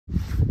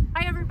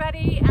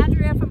everybody,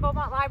 Andrea from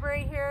Beaumont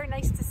Library here.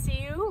 Nice to see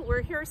you.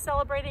 We're here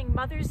celebrating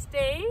Mother's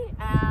Day.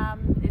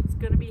 It's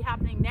going to be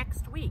happening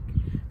next week.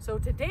 So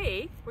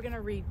today we're going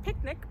to read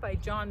Picnic by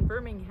John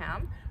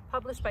Burningham,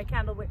 published by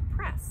Candlewick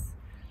Press.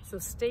 So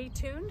stay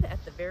tuned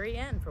at the very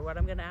end for what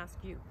I'm going to ask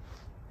you.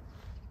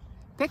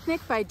 Picnic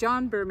by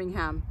John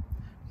Burningham.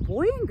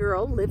 Boy and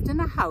girl lived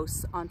in a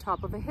house on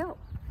top of a hill.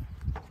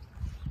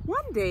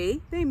 One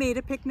day they made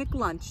a picnic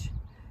lunch.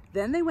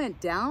 Then they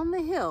went down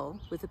the hill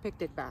with a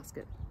picnic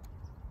basket.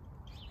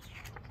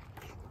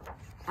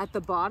 At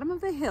the bottom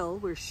of the hill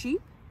were sheep,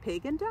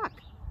 pig, and duck.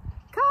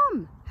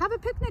 "Come, have a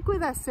picnic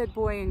with us," said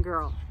boy and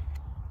girl.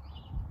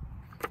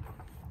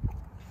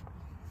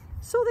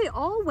 So they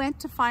all went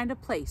to find a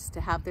place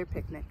to have their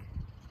picnic.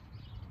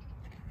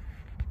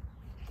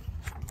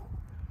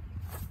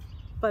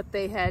 But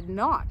they had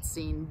not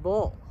seen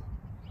Bull.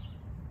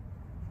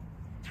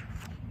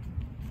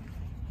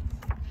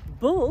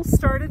 Bull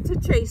started to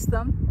chase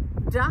them.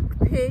 Duck,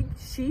 pig,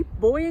 sheep,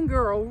 boy, and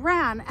girl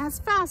ran as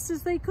fast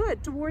as they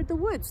could toward the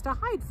woods to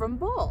hide from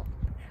Bull.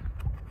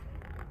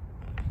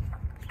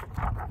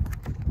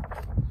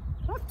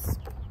 Oops.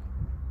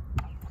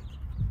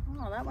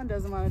 Oh, that one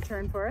doesn't want to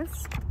turn for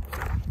us.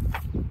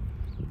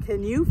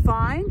 Can you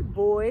find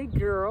boy,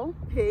 girl,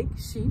 pig,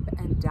 sheep,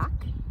 and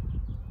duck?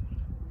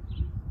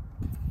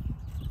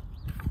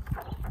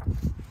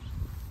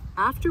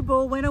 After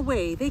Bull went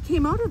away, they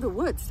came out of the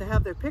woods to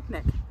have their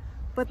picnic.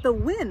 But the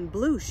wind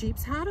blew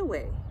Sheep's hat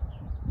away.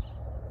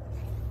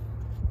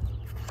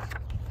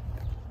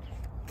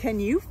 Can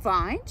you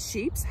find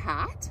Sheep's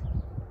hat?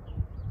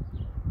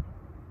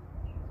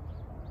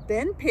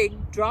 Then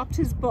Pig dropped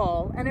his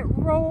ball and it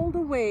rolled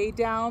away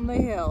down the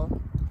hill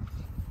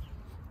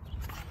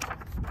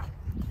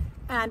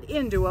and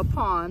into a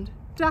pond.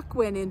 Duck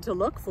went in to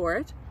look for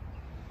it.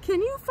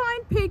 Can you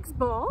find Pig's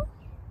ball?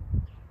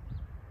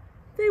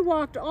 They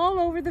walked all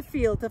over the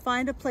field to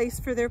find a place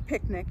for their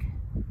picnic.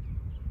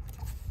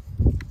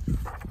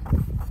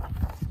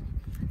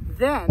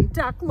 Then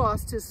Duck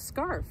lost his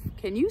scarf.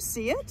 Can you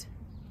see it?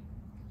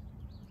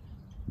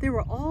 They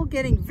were all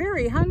getting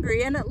very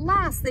hungry, and at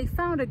last they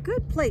found a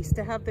good place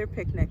to have their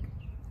picnic.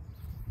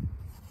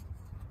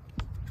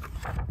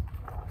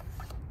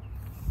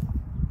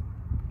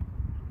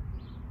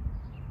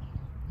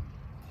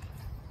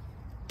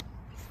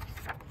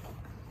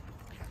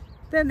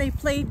 Then they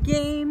played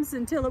games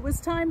until it was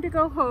time to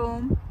go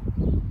home.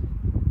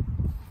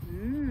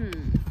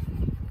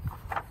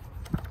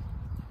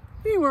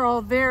 They were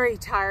all very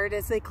tired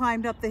as they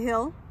climbed up the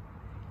hill.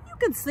 "You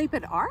can sleep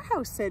at our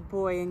house," said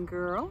boy and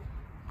girl.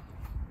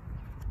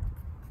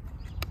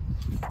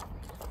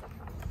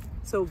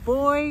 So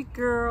boy,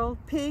 girl,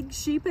 pig,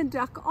 sheep, and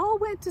duck all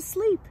went to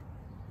sleep.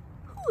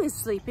 Who is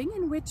sleeping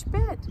in which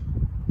bed?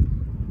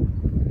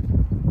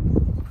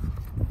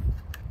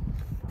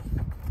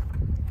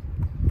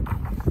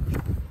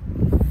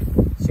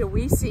 Shall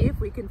we see if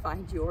we can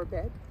find your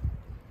bed?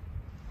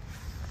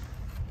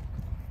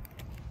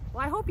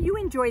 Well, I hope you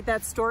enjoyed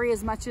that story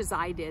as much as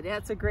I did.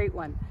 That's a great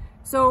one.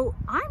 So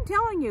I'm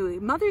telling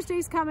you, Mother's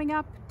Day's coming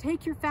up.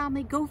 Take your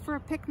family, go for a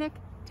picnic,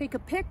 take a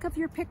pic of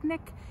your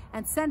picnic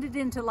and send it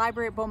in to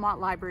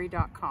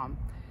library@beaumontlibrary.com.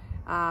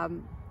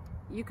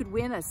 You could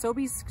win a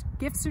Sobeys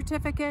gift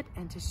certificate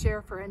and to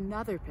share for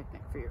another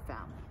picnic for your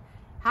family.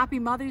 Happy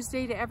Mother's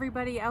Day to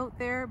everybody out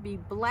there. Be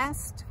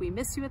blessed. We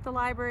miss you at the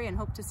library and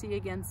hope to see you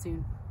again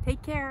soon.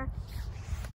 Take care.